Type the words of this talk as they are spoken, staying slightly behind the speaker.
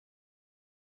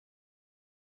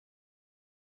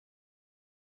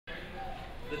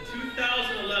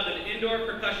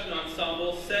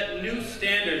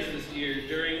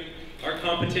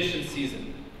competition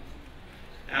season.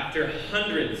 After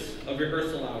hundreds of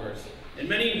rehearsal hours and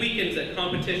many weekends at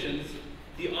competitions,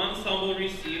 the ensemble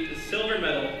received a silver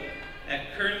medal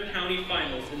at Kern County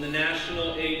Finals in the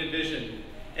National A Division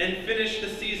and finished the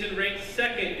season ranked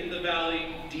second in the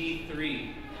Valley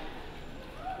D3.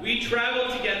 We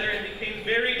traveled together and became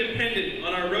very dependent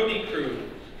on our roadie crew,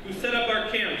 who set up our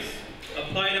camps,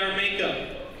 applied our makeup,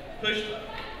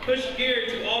 pushed gear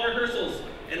to all rehearsals,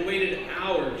 and waited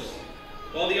hours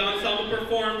while the ensemble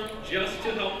performed just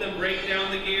to help them break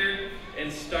down the gear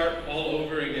and start all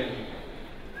over again.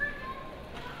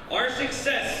 Our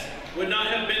success would not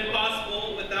have been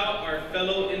possible without our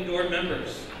fellow indoor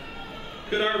members.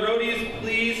 Could our roadies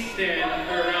please stand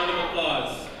for a round of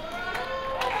applause?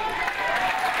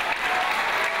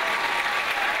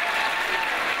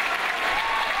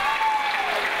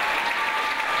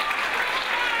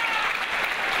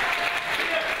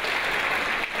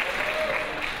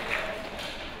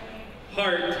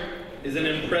 Heart is an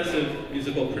impressive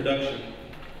musical production.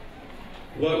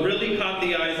 What really caught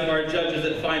the eyes of our judges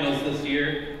at finals this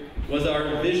year was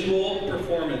our visual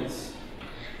performance.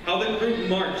 How the group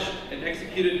marched and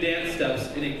executed dance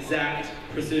steps in exact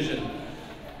precision.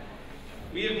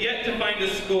 We have yet to find a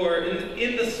score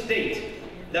in the state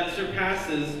that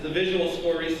surpasses the visual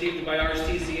score received by our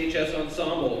CCHS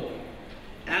ensemble.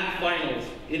 At finals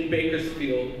in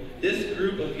Bakersfield, this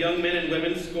group of young men and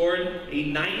women scored a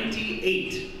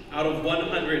 98 out of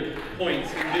 100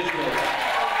 points in visuals.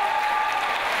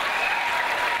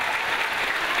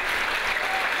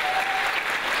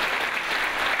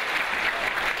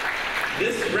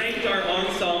 This ranked our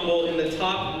ensemble in the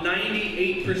top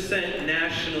 98%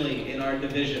 nationally in our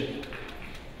division.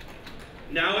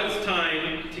 Now it's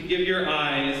time to give your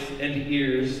eyes and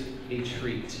ears a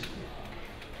treat.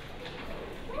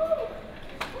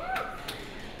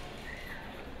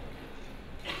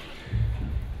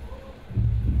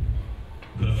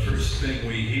 The first thing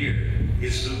we hear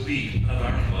is the beat of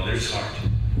our mother's heart.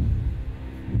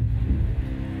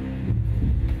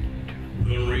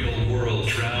 The real world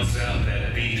drowns out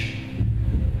that beat.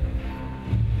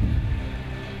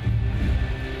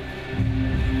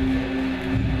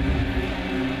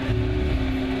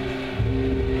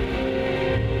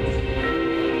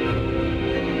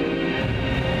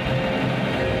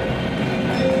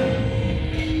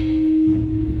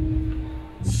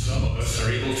 Some of us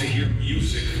are able to hear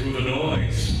music through the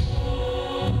noise.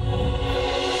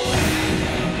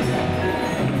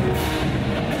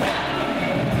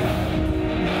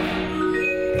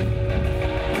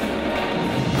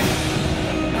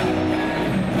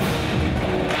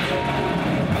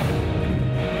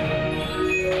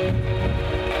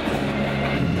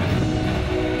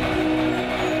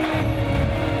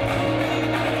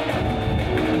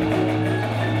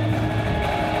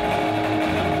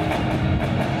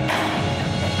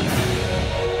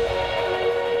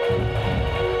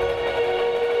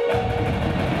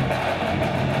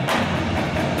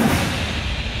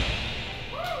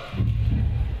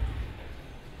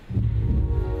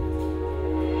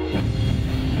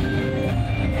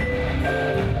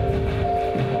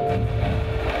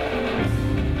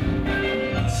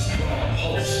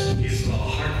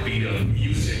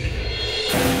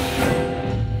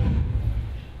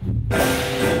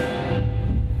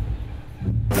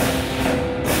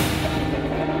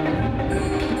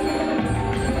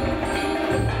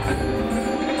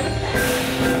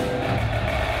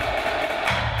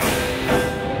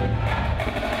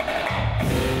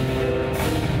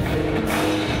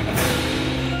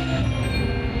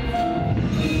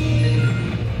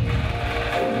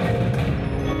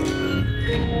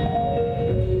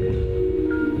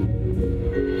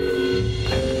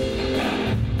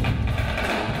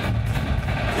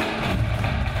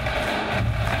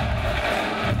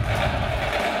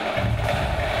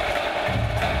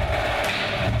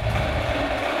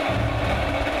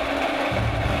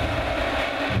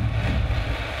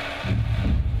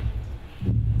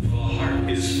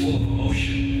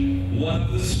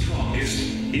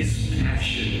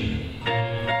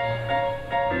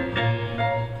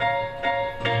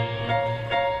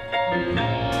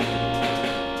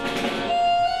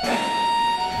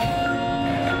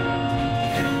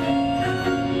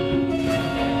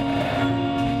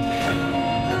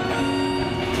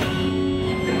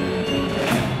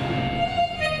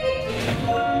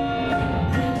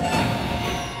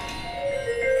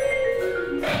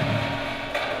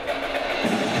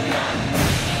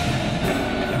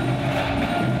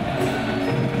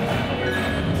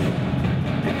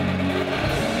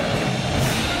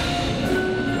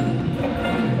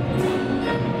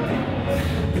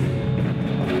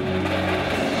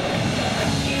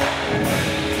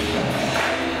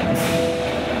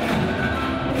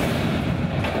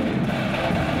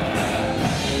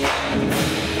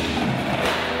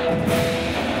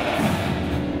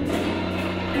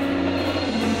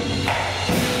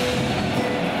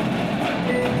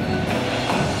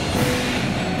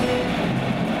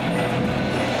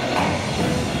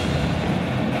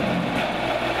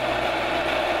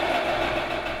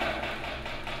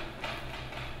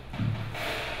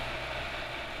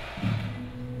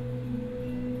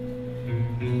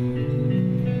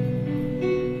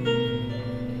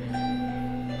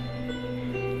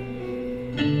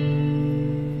 In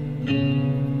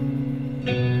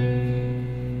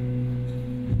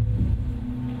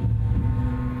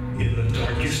the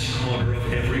darkest corner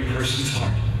of every person's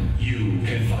heart, you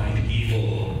can find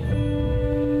evil.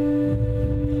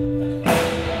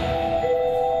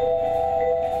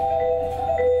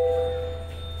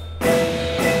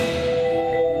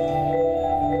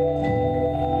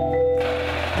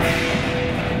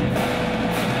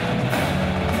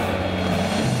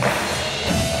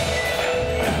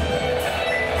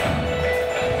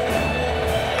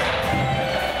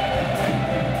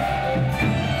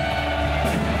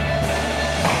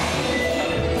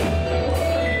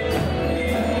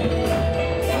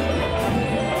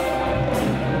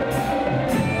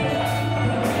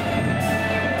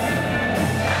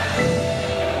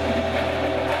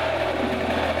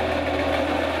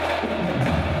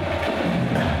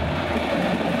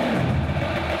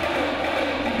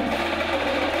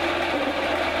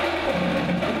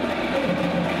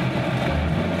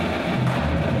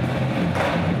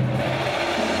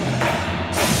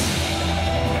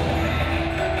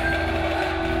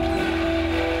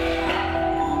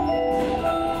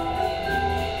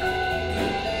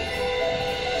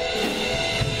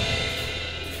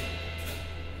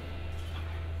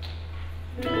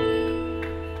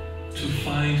 To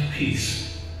find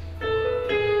peace,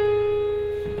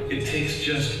 it takes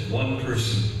just one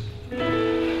person